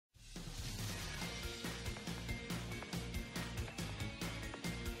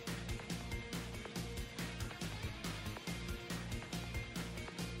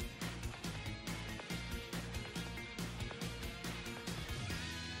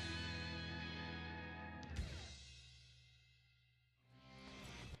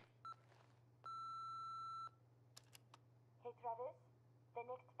Travis, the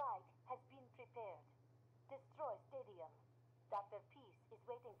next fight has been prepared. Destroy Stadium. Dr. Peace is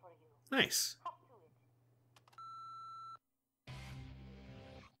waiting for you. Nice. Hop to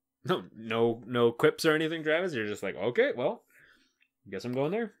it. No quips or anything, Travis? You're just like, okay, well, guess I'm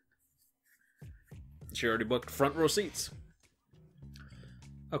going there. She already booked front row seats.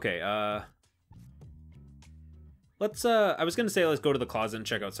 Okay, let's, I was gonna say let's go to the closet and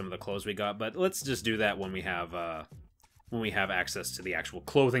check out some of the clothes we got, but let's just do that when we have access to the actual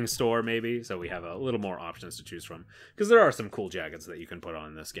clothing store, maybe, so we have a little more options to choose from. Because there are some cool jackets that you can put on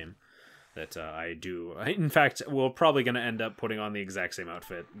in this game that I do. In fact, we're probably gonna end up putting on the exact same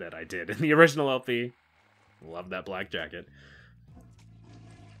outfit that I did in the original LP. Love that black jacket.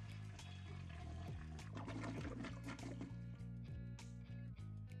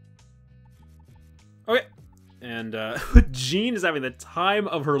 Okay, and Jean is having the time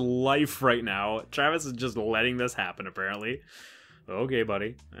of her life right now. Travis is just letting this happen, apparently. Okay,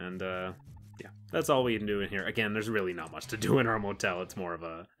 buddy. And, yeah, that's all we can do in here. Again, there's really not much to do in our motel. It's more of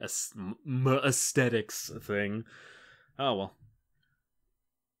a aesthetics thing. Oh, well.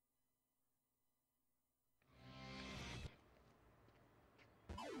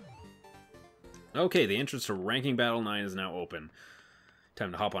 Okay, the entrance to Ranking Battle 9 is now open.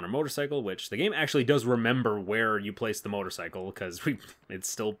 Time to hop on our motorcycle, which the game actually does remember where you place the motorcycle, because it's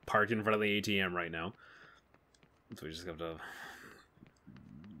still parked in front of the ATM right now. So we just have to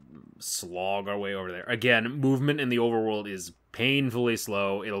slog our way over there. Again, movement in the overworld is painfully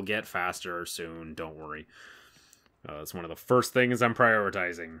slow. It'll get faster soon, don't worry. That's one of the first things I'm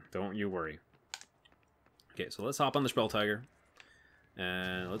prioritizing. Don't you worry. Okay, so let's hop on the Spell Tiger.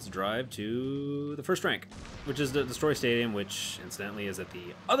 And let's drive to the first rank, which is the Destroy Stadium, which, incidentally, is at the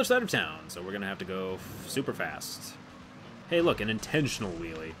other side of town, so we're going to have to go super fast. Hey, look, an intentional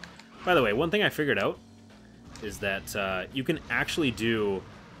wheelie. By the way, one thing I figured out is that you can actually do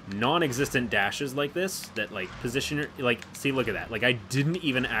non-existent dashes like this, that, like, position your... Like, see, look at that. Like, I didn't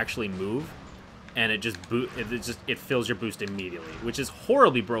even actually move, and it fills your boost immediately, which is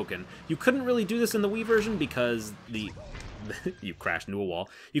horribly broken. You couldn't really do this in the Wii version because the... you crashed into a wall.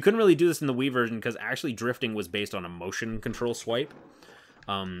 You couldn't really do this in the Wii version because actually drifting was based on a motion control swipe.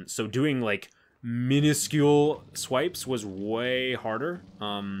 So doing, like, minuscule swipes was way harder.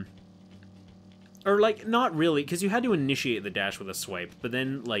 Or, like, not really, because you had to initiate the dash with a swipe, but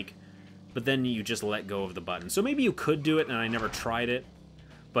then you just let go of the button. So maybe you could do it, and I never tried it.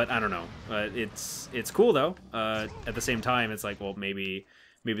 But I don't know. It's cool, though. At the same time, it's like, well, maybe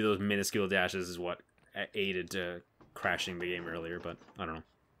those minuscule dashes is what aided to crashing the game earlier, but I don't know.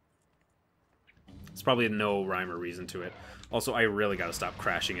 It's probably no rhyme or reason to it. Also, I really gotta stop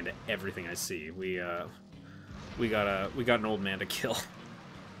crashing into everything I see. We got an old man to kill.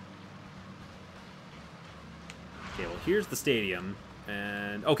 Okay, well, here's the stadium,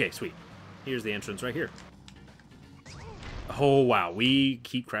 and okay, sweet. Here's the entrance right here. Oh wow, we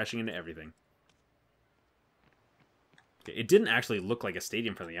keep crashing into everything. It didn't actually look like a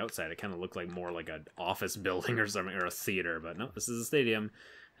stadium from the outside. It kind of looked like more like an office building or something, or a theater. But no, this is a stadium,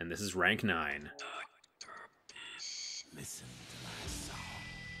 and this is rank 9. Listen to my song.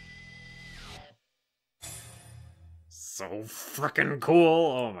 So freaking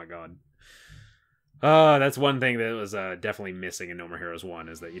cool! Oh my god. That's one thing that was definitely missing in No More Heroes 1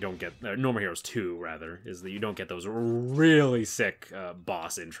 is that you don't get No More Heroes 2 rather is that you don't get those really sick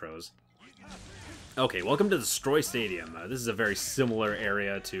boss intros. Okay, welcome to Destroy Stadium. This is a very similar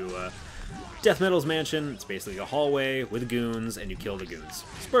area to Death Metal's mansion. It's basically a hallway with goons, and you kill the goons.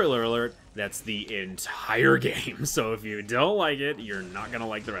 Spoiler alert, that's the entire game, so if you don't like it, you're not going to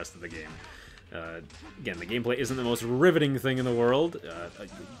like the rest of the game. Again, the gameplay isn't the most riveting thing in the world.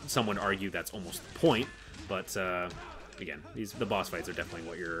 Some would argue that's almost the point, but again, the boss fights are definitely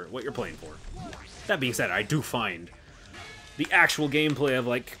what you're playing for. That being said, I do find the actual gameplay of,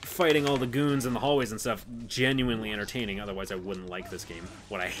 like, fighting all the goons in the hallways and stuff genuinely entertaining, otherwise I wouldn't like this game.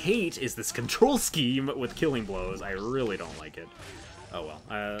 What I hate is this control scheme with killing blows. I really don't like it. Oh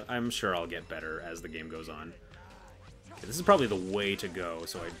well, I'm sure I'll get better as the game goes on. Okay, this is probably the way to go,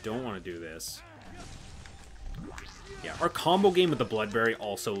 so I don't want to do this. Yeah, our combo game with the Bloodberry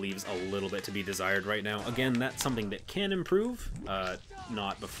also leaves a little bit to be desired right now. Again, that's something that can improve,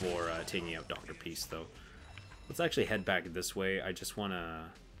 not before taking out Dr. Peace, though. Let's actually head back this way. I just want to...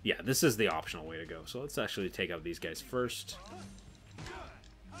 Yeah, this is the optional way to go. So let's actually take out these guys first.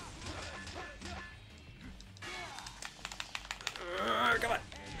 Come on.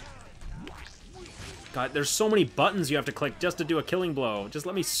 God, there's so many buttons you have to click just to do a killing blow. Just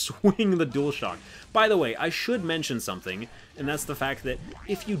let me swing the DualShock. By the way, I should mention something, and that's the fact that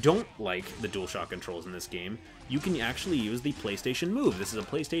if you don't like the DualShock controls in this game, you can actually use the PlayStation Move. This is a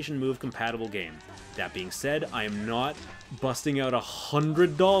PlayStation Move compatible game. That being said, I am not busting out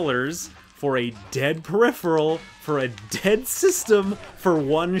 $100 for a dead peripheral, for a dead system, for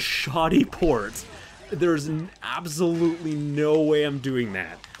one shoddy port. There's absolutely no way I'm doing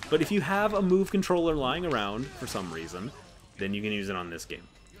that. But if you have a Move controller lying around for some reason, then you can use it on this game.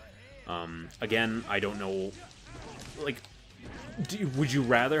 Again, I don't know, like, would you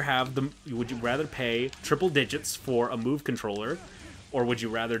rather have the? Would you rather pay triple digits for a Move controller, or would you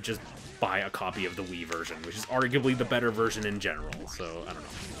rather just buy a copy of the Wii version, which is arguably the better version in general? So I don't know.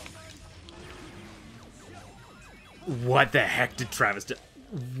 What the heck did Travis do?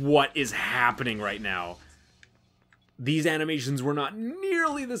 What is happening right now? These animations were not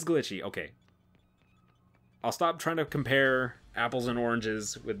nearly this glitchy. Okay. I'll stop trying to compare apples and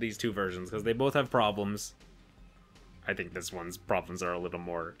oranges with these two versions, because they both have problems. I think this one's problems are a little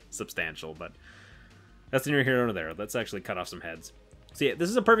more substantial, but that's neither here nor there. Let's actually cut off some heads. See,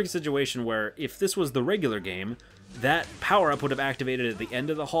 this is a perfect situation where if this was the regular game, that power-up would have activated at the end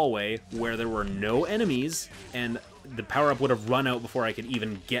of the hallway where there were no enemies, and the power-up would have run out before I could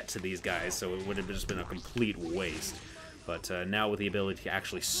even get to these guys, so it would have just been a complete waste. But now with the ability to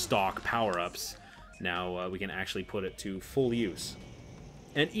actually stock power-ups, now we can actually put it to full use.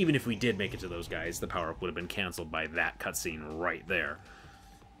 And even if we did make it to those guys, the power-up would have been canceled by that cutscene right there.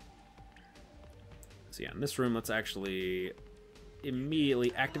 So yeah, in this room, let's actually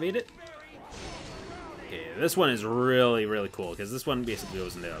immediately activate it. Okay, this one is really, really cool, because this one basically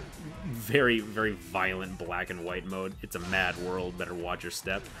goes into a very, very violent black and white mode. It's a mad world, better watch your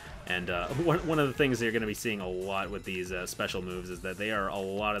step. And one of the things that you're going to be seeing a lot with these special moves is that they are a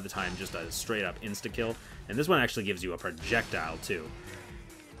lot of the time just a straight-up insta-kill. And this one actually gives you a projectile, too.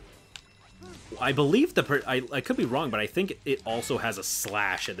 I believe I could be wrong, but I think it also has a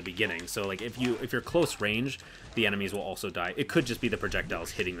slash at the beginning. So like if you're close range, the enemies will also die. It could just be the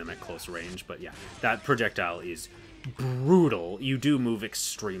projectiles hitting them at close range, but yeah, that projectile is brutal. You do move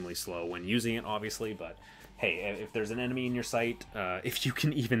extremely slow when using it, obviously, but hey, if there's an enemy in your sight, if you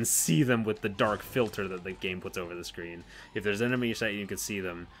can even see them with the dark filter that the game puts over the screen, if there's an enemy in your sight and you can see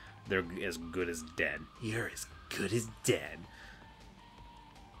them, they're as good as dead. You're as good as dead.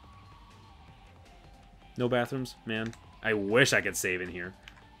 No bathrooms? Man, I wish I could save in here.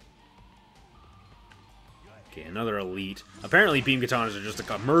 Okay, another elite. Apparently beam katanas are just a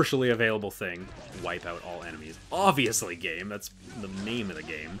commercially available thing. Wipe out all enemies. Obviously game, that's the name of the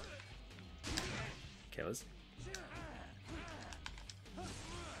game. Okay, let's...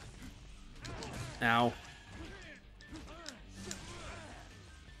 Ow.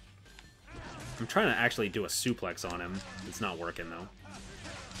 I'm trying to actually do a suplex on him. It's not working though.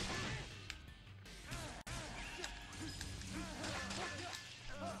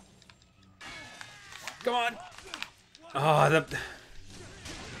 Come on! Oh,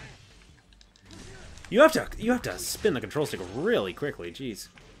 you have to spin the control stick really quickly. Jeez.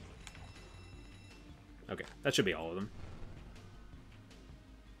 Okay, that should be all of them.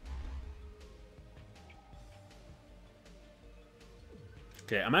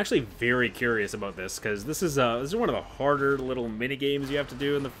 Okay, I'm actually very curious about this because this is one of the harder little mini games you have to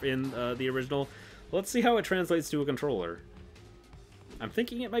do in the original. Let's see how it translates to a controller. I'm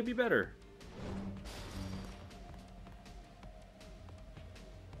thinking it might be better.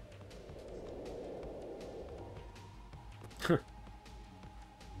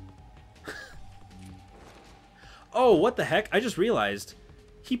 Oh, what the heck? I just realized.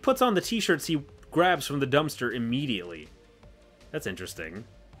 He puts on the t-shirts he grabs from the dumpster immediately. That's interesting.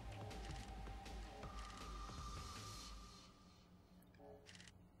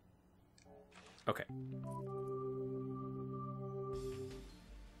 Okay.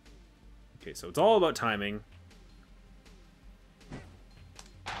 Okay, so it's all about timing.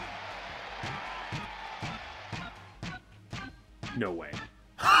 No way.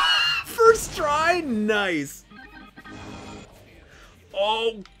 First try? Nice!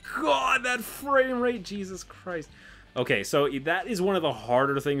 Oh god, that frame rate, Jesus Christ. Okay, so that is one of the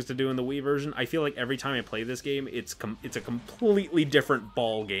harder things to do in the Wii version. I feel like every time I play this game, it's a completely different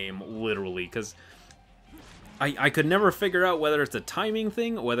ball game, literally, because I could never figure out whether it's a timing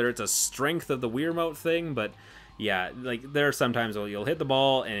thing, whether it's a strength of the Wii remote thing, but yeah, like there are sometimes where you'll hit the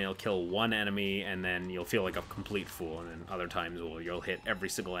ball and it'll kill one enemy, and then you'll feel like a complete fool, and then other times where you'll hit every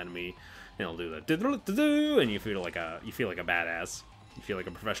single enemy and it'll do the and you feel like a badass. You feel like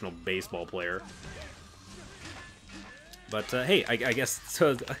a professional baseball player. But hey, I guess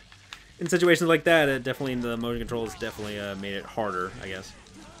so. in situations like that, definitely the motion controls definitely made it harder, I guess.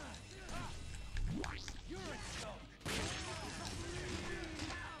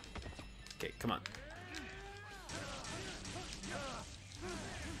 Okay, come on.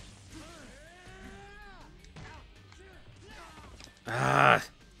 Ah.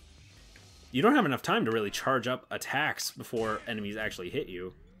 You don't have enough time to really charge up attacks before enemies actually hit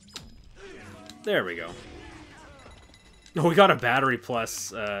you. There we go. Oh, we got a battery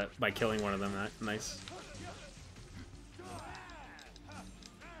plus by killing one of them. Nice.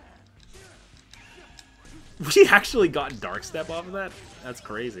 We actually got Dark Step off of that? That's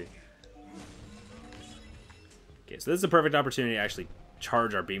crazy. Okay, so this is a perfect opportunity to actually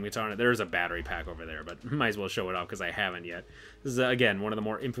charge our beam katana. There's a battery pack over there, but might as well show it off because I haven't yet. This is, again, one of the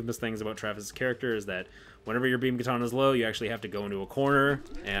more infamous things about Travis' character is that whenever your beam katana is low, you actually have to go into a corner,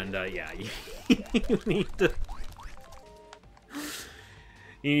 and yeah, you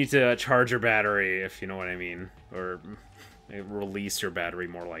need to charge your battery, if you know what I mean, or release your battery,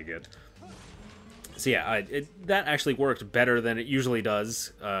 more like it. So yeah, that actually worked better than it usually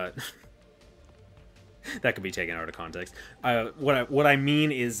does. That could be taken out of context. What I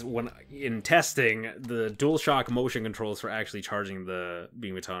mean is, when in testing, the DualShock motion controls for actually charging the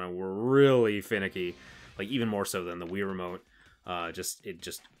beam katana were really finicky, like even more so than the Wii remote.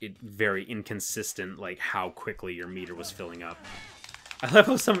 It very inconsistent, like how quickly your meter was filling up. I love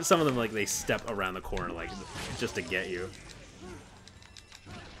how some of them, like, they step around the corner, like, just to get you.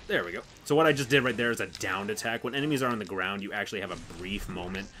 There we go. So what I just did right there is a downed attack. When enemies are on the ground, you actually have a brief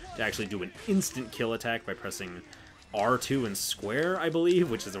moment to actually do an instant kill attack by pressing R2 and square, I believe,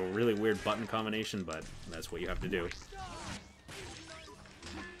 which is a really weird button combination, but that's what you have to do.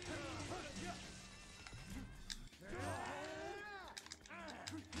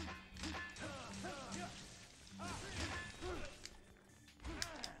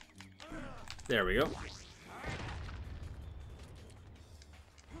 There we go.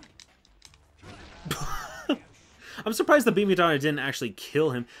 I'm surprised the beam katana didn't actually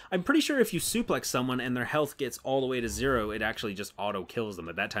kill him. I'm pretty sure if you suplex someone and their health gets all the way to 0, it actually just auto-kills them.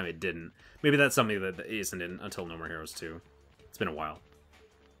 At that time, it didn't. Maybe that's something that isn't in until No More Heroes 2. It's been a while.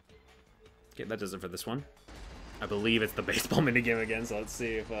 Okay, that does it for this one. I believe it's the baseball minigame again, so let's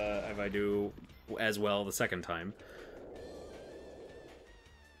see if I do as well the second time.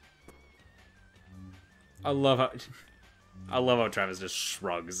 I love how Travis just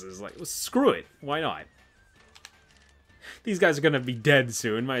shrugs. Is like, well, screw it. Why not? These guys are gonna be dead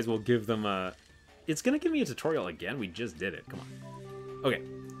soon. Might as well give them a... It's gonna give me a tutorial again? We just did it. Come on. Okay.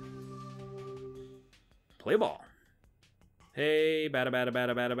 Play ball. Hey, bada bada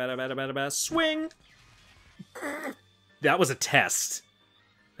bada bada bada bada bada bada. Swing! That was a test.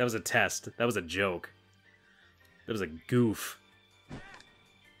 That was a test. That was a joke. That was a goof.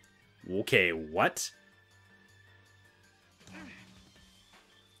 Okay, what?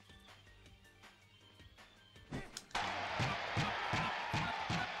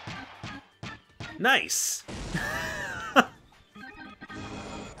 Nice!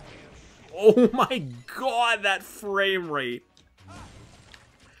 Oh my god, that frame rate!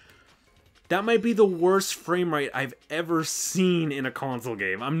 That might be the worst frame rate I've ever seen in a console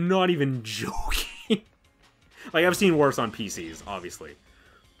game. I'm not even joking. Like, I've seen worse on PCs, obviously.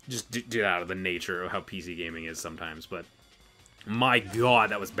 Just due out of the nature of how PC gaming is sometimes, but... My god,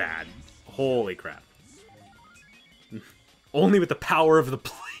 that was bad. Holy crap. Only with the power of the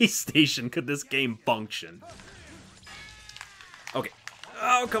PlayStation could this game function. Okay.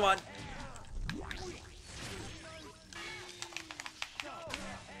 Oh, come on.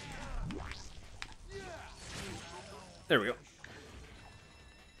 There we go.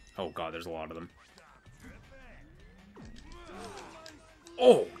 Oh god, there's a lot of them.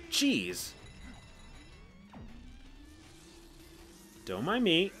 Oh, jeez. Don't mind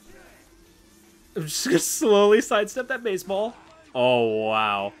me. I'm just gonna slowly sidestep that baseball. Oh,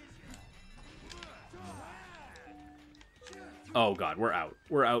 wow. Oh, God, we're out.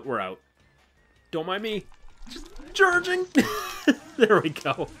 We're out, we're out. Don't mind me. Just charging. There we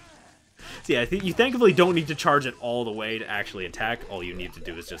go. So, yeah, I think you thankfully don't need to charge it all the way to actually attack. All you need to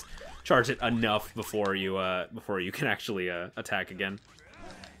do is just charge it enough before you can actually attack again.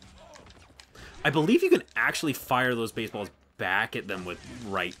 I believe you can actually fire those baseballs back at them with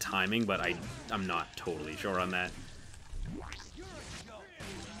right timing, but I'm not totally sure on that.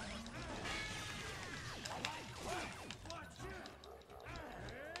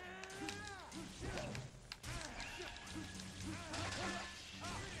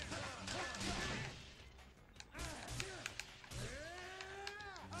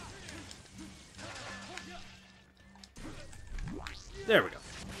 There we go.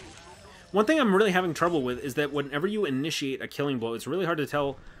 One thing I'm really having trouble with is that whenever you initiate a killing blow, it's really hard to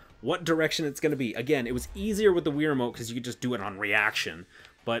tell what direction it's going to be. Again, it was easier with the Wii Remote because you could just do it on reaction.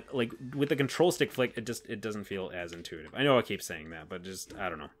 But like with the control stick flick, it doesn't feel as intuitive. I know I keep saying that, but just, I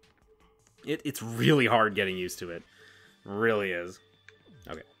don't know. It's really hard getting used to it. It really is.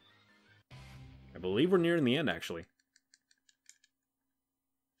 Okay. I believe we're nearing the end, actually.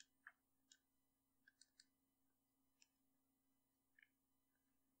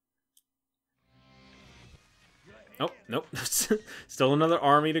 Oh, nope. Still another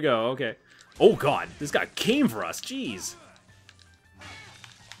army to go. Okay. Oh, God. This guy came for us. Jeez.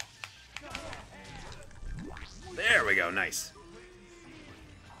 There we go. Nice.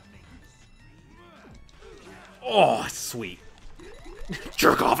 Oh, sweet.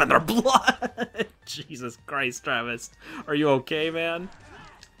 Jerk off in their blood. Jesus Christ, Travis. Are you okay, man?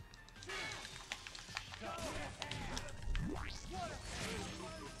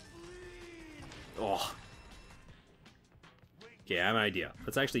 Oh. Okay, I have an idea.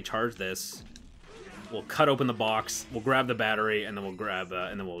 Let's actually charge this. We'll cut open the box. We'll grab the battery, and then we'll grab,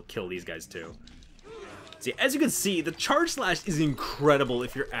 and then we'll kill these guys too. See, as you can see, the charge slash is incredible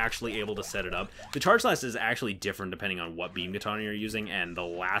if you're actually able to set it up. The charge slash is actually different depending on what beam katana you're using, and the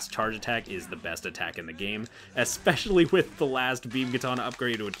last charge attack is the best attack in the game, especially with the last beam katana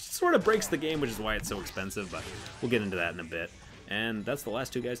upgrade, which sort of breaks the game, which is why it's so expensive, but we'll get into that in a bit. And that's the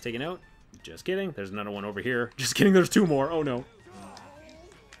last two guys taken out. Just kidding. There's another one over here. Just kidding. There's two more. Oh no.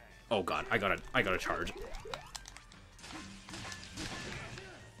 Oh god. I gotta charge.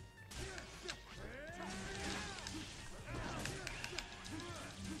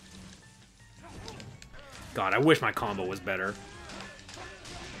 God, I wish my combo was better.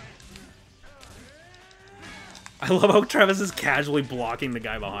 I love how Travis is casually blocking the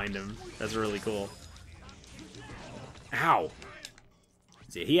guy behind him. That's really cool. Ow.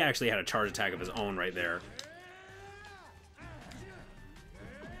 See, he actually had a charge attack of his own right there.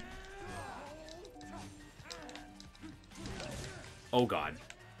 Oh god.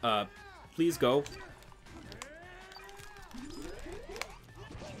 Please go.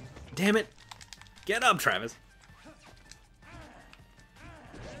 Damn it. Get up, Travis.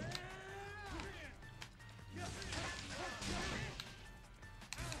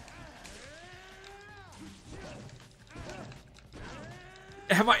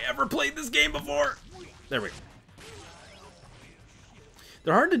 Have I ever played this game before? There we go.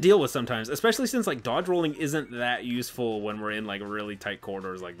 They're hard to deal with sometimes, especially since like dodge rolling isn't that useful when we're in like really tight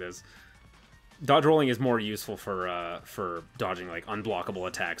corridors like this. Dodge rolling is more useful for dodging like unblockable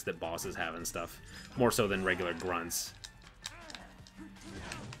attacks that bosses have and stuff, more so than regular grunts.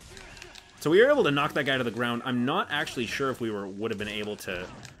 So we were able to knock that guy to the ground. I'm not actually sure if we would have been able to.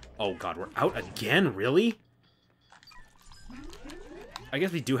 Oh god, we're out again, really? I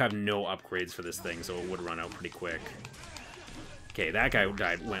guess we do have no upgrades for this thing, so it would run out pretty quick. Okay, that guy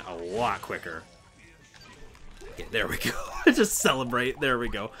went a lot quicker. Okay, there we go. Just celebrate. There we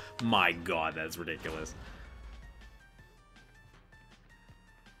go. My god, that's ridiculous.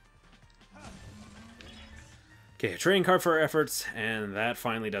 Okay, a trading card for our efforts, and that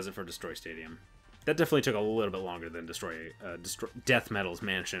finally does it for Destroy Stadium. That definitely took a little bit longer than Destroy Death Metal's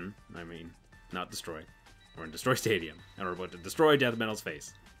mansion. I mean, not Destroy. We're in Destroy Stadium, and we're about to destroy Death Metal's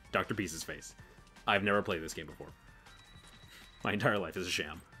face. Dr. Peace's face. I've never played this game before. My entire life is a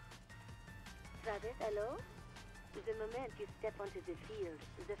sham. Travis, hello? The moment you step onto the field,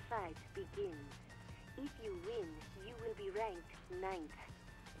 the fight begins. If you win, you will be ranked 9th.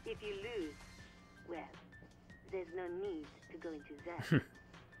 If you lose, well, there's no need to go into that.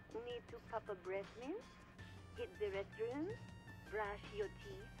 Need to pop a breath mint? Hit the restroom? Brush your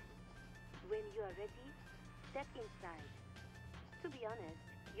teeth? When you are ready, step inside. To be honest,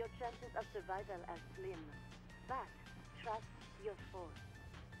 your chances of survival are slim, but trust your force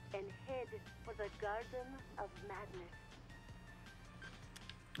and head for the Garden of Madness.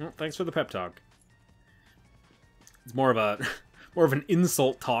 Well, thanks for the pep talk. It's more of an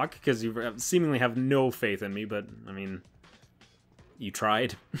insult talk because you seemingly have no faith in me, but I mean, you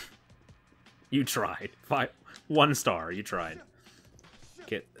tried. You tried. 1 star. You tried.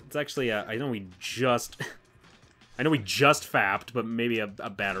 Okay, it's actually I know we just fapped, but maybe a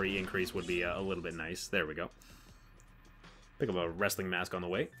battery increase would be a little bit nice. There we go. Pick up a wrestling mask on the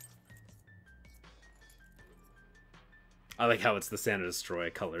way. I like how it's the Santa Destroy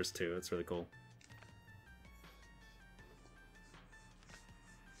colors too. It's really cool.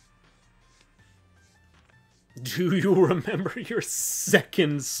 Do you remember your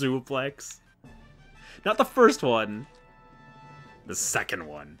second suplex? Not the first one. The second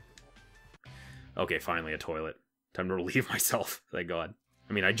one. Okay, finally a toilet. Time to relieve myself. Thank God.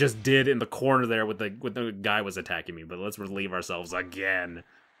 I mean, I just did in the corner there with the guy was attacking me, but let's relieve ourselves again.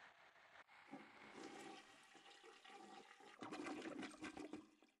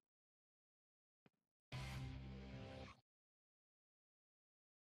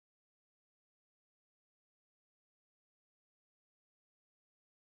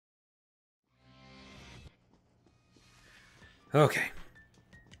 Okay.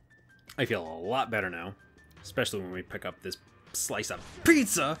 I feel a lot better now. Especially when we pick up this slice of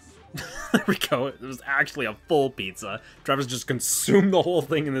pizza. There we go. It was actually a full pizza. Travis just consumed the whole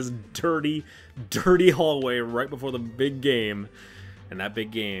thing in this dirty, dirty hallway right before the big game. And that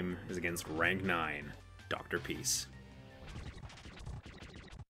big game is against rank 9, Dr. Peace.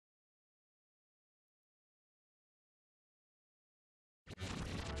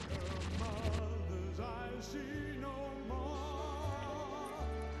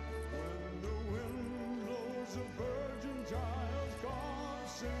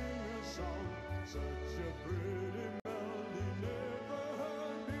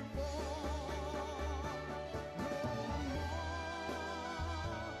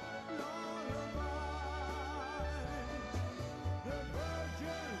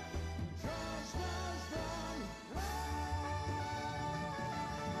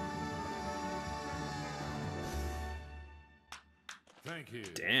 Thank you.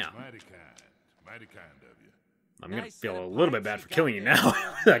 Damn. Mighty kind of you. I'm gonna feel a little bit bad for killing you now.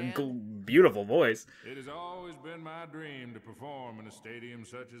 That beautiful voice. It has always been my dream to perform in a stadium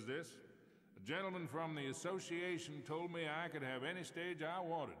such as this. A gentleman from the association told me I could have any stage I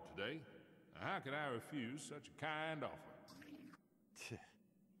wanted today. Now, how could I refuse such a kind offer?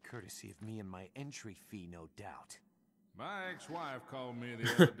 Courtesy of me and my entry fee, no doubt. My ex-wife called me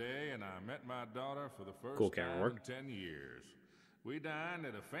the other day, and I met my daughter for the first time in 10 years. We dined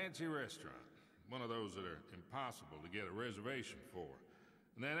at a fancy restaurant, one of those that are impossible to get a reservation for.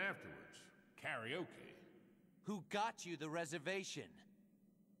 And then afterwards, karaoke. Who got you the reservation?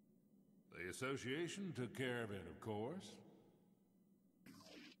 The association took care of it, of course.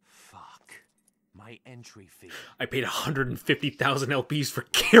 Fuck. My entry fee. I paid 150,000 LPs for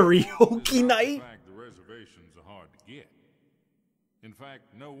karaoke night? In fact, the reservations are hard to get. In fact,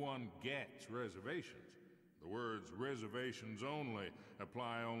 no one gets reservations. The words reservations only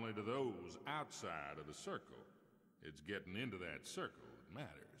apply only to those outside of the circle. It's getting into that circle that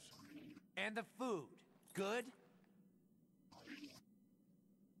matters. And the food, good?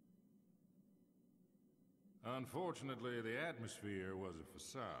 Unfortunately, the atmosphere was a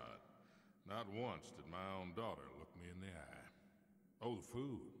facade. Not once did my own daughter look me in the eye. Oh, the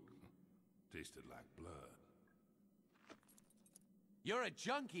food tasted like blood. You're a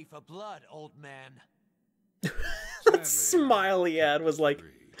junkie for blood, old man. That smile he had was like,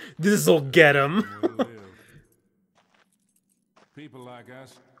 this'll get him. People like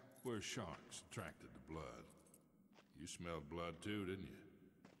us, we're sharks attracted to blood. You smelled blood too, didn't you?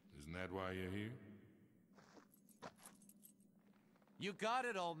 Isn't that why you're here? You got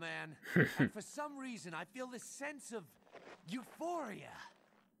it, old man. And for some reason, I feel this sense of euphoria.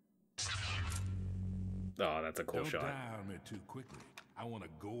 Oh, that's a cool shot. Don't die on me too quickly. I want to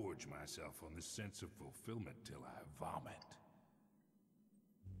gorge myself on this sense of fulfillment till I vomit.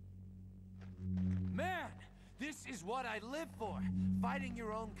 Man, this is what I live for. Fighting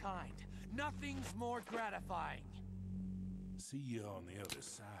your own kind. Nothing's more gratifying. See you on the other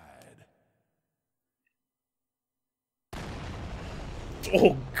side.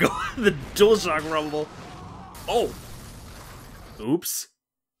 Oh god, the DualShock rumble. Oh. Oops.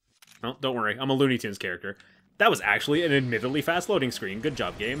 No, don't worry. I'm a Looney Tunes character. That was actually an admittedly fast loading screen. Good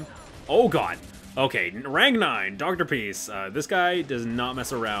job, game. Oh god. Okay, rank 9, Dr. Peace. This guy does not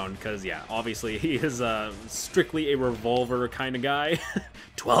mess around, because, yeah, obviously he is strictly a revolver kind of guy.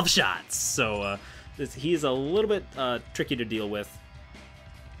 12 shots. So, he's a little bit tricky to deal with.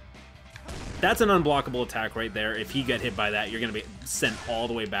 That's an unblockable attack right there. If he get hit by that, you're going to be sent all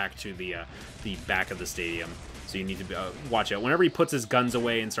the way back to the back of the stadium. So you need to watch out. Whenever he puts his guns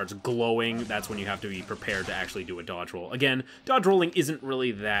away and starts glowing, that's when you have to be prepared to actually do a dodge roll. Again, dodge rolling isn't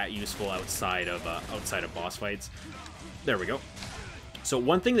really that useful outside of boss fights. There we go. So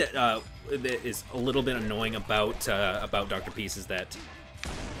one thing that that is a little bit annoying about Dr. Peace is that,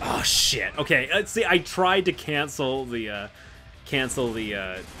 oh shit. Okay, see, I tried to cancel the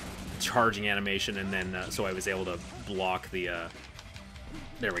charging animation, and then so I was able to block the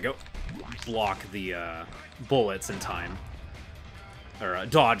there we go, block the bullets in time, or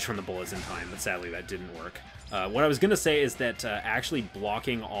dodge from the bullets in time, but sadly that didn't work. What I was gonna say is that actually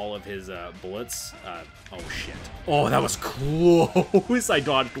blocking all of his bullets, oh shit, oh that was close. I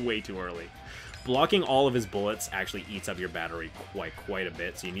dodged way too early. blocking all of his bullets actually eats up your battery quite a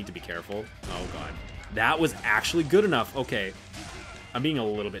bit, so you need to be careful. Oh god. That was actually good enough. Okay. I'm being a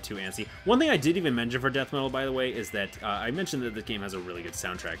little bit too antsy. One thing I did even mention for death metal, by the way, is that I mentioned that the game has a really good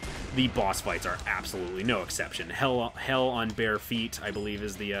soundtrack. The boss fights are absolutely no exception. Hell on Bare Feet, I believe,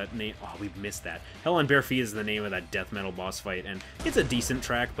 is the name. Oh, we missed that. Hell on Bare Feet is the name of that death metal boss fight, and it's a decent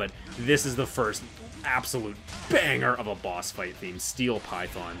track, but this is the first absolute banger of a boss fight theme. Steel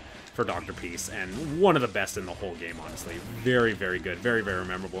Python for Dr. Peace, and one of the best in the whole game, honestly. Very, very good. Very, very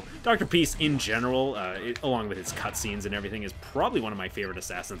memorable. Dr. Peace, in general, along with his cutscenes and everything, is probably one of my favorite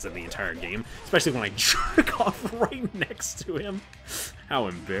assassins in the entire game, especially when I jerk off right next to him. How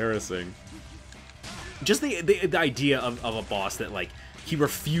embarrassing. Just the idea of a boss that, like, he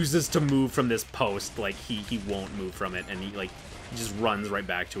refuses to move from this post, like, he won't move from it, and he just runs right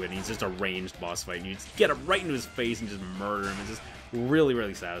back to it, and he's just a ranged boss fight, and you just get it right into his face and just murder him. It's just really,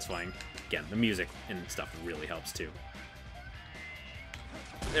 really satisfying. Again, the music and stuff really helps too.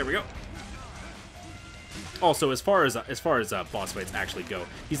 There we go. Also, as far as boss fights actually go,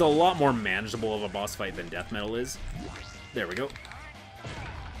 he's a lot more manageable of a boss fight than death metal is. There we go.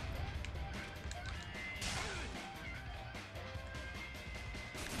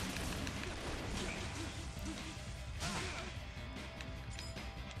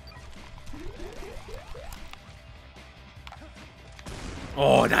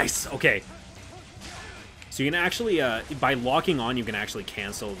 Oh, nice! Okay. So you can actually, by locking on, you can actually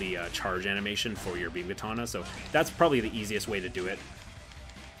cancel the charge animation for your beam katana, so that's probably the easiest way to do it.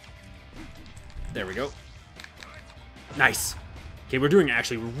 There we go. Nice! Okay, we're doing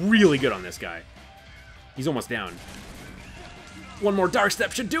actually really good on this guy. He's almost down. One more dark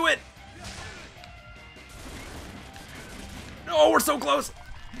step should do it! Oh, we're so close!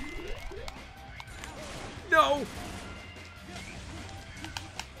 No!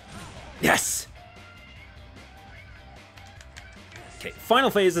 Yes! Okay, final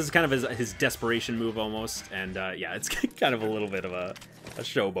phase is kind of his desperation move almost, and yeah, it's kind of a little bit of a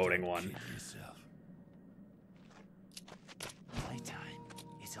showboating one. Playtime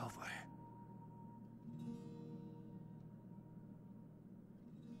is over.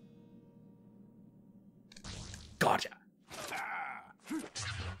 Gotcha!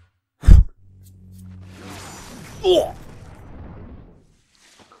 Oh!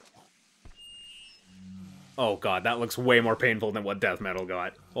 Oh god, that looks way more painful than what death metal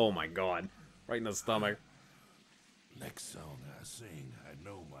got. Oh my god. Right in the stomach. Next song I sing, I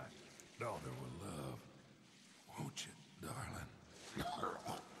know my daughter will love. Won't you, darling?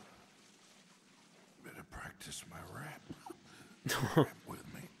 Better practice my rap. Rap with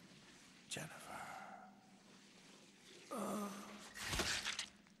me, Jennifer.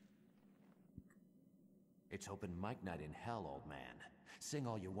 It's open mic night in hell, old man. Sing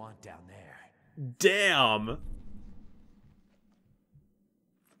all you want down there. Damn!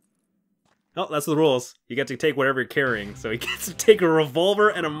 Oh, that's the rules. You get to take whatever you're carrying, so he gets to take a revolver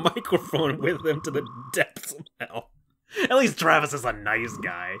and a microphone with him to the depths of hell. At least Travis is a nice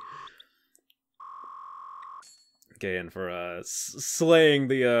guy. Okay, and for slaying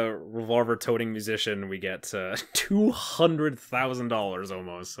the revolver-toting musician, we get $200,000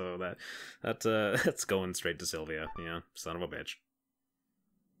 almost. So that's going straight to Sylvia. Yeah, son of a bitch.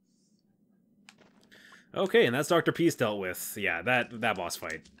 Okay, and that's Dr. Peace dealt with. Yeah, that boss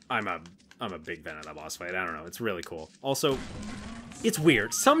fight. I'm a big fan of that boss fight. I don't know, it's really cool. Also, it's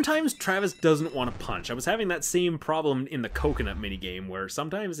weird. Sometimes Travis doesn't want to punch. I was having that same problem in the coconut minigame where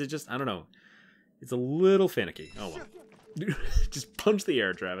sometimes it just, I don't know, it's a little finicky. Oh well. Just punch the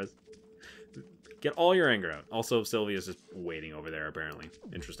air, Travis. Get all your anger out. Also, Sylvia's just waiting over there, apparently.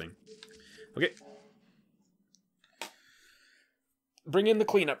 Interesting. Okay. Bring in the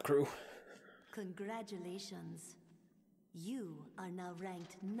cleanup crew. Congratulations. You are now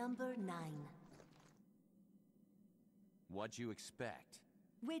ranked number 9. What'd you expect?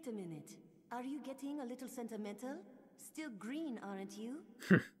 Wait a minute. Are you getting a little sentimental? Still green, aren't you?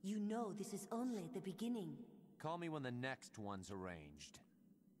 You know this is only the beginning. Call me when the next one's arranged.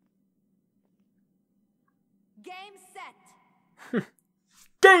 Game set!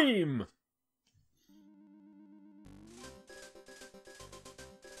 Game!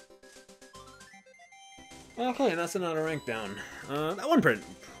 Okay, that's another rank down. That one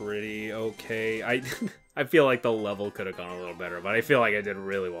pretty okay. I feel like the level could have gone a little better, but I feel like I did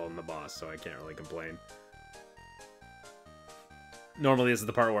really well in the boss, so I can't really complain. Normally this is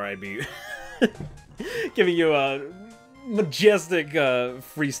the part where I'd be giving you a majestic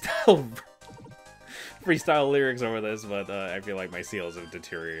freestyle lyrics over this, but I feel like my skills have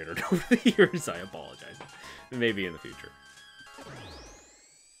deteriorated over the years. I apologize. Maybe in the future.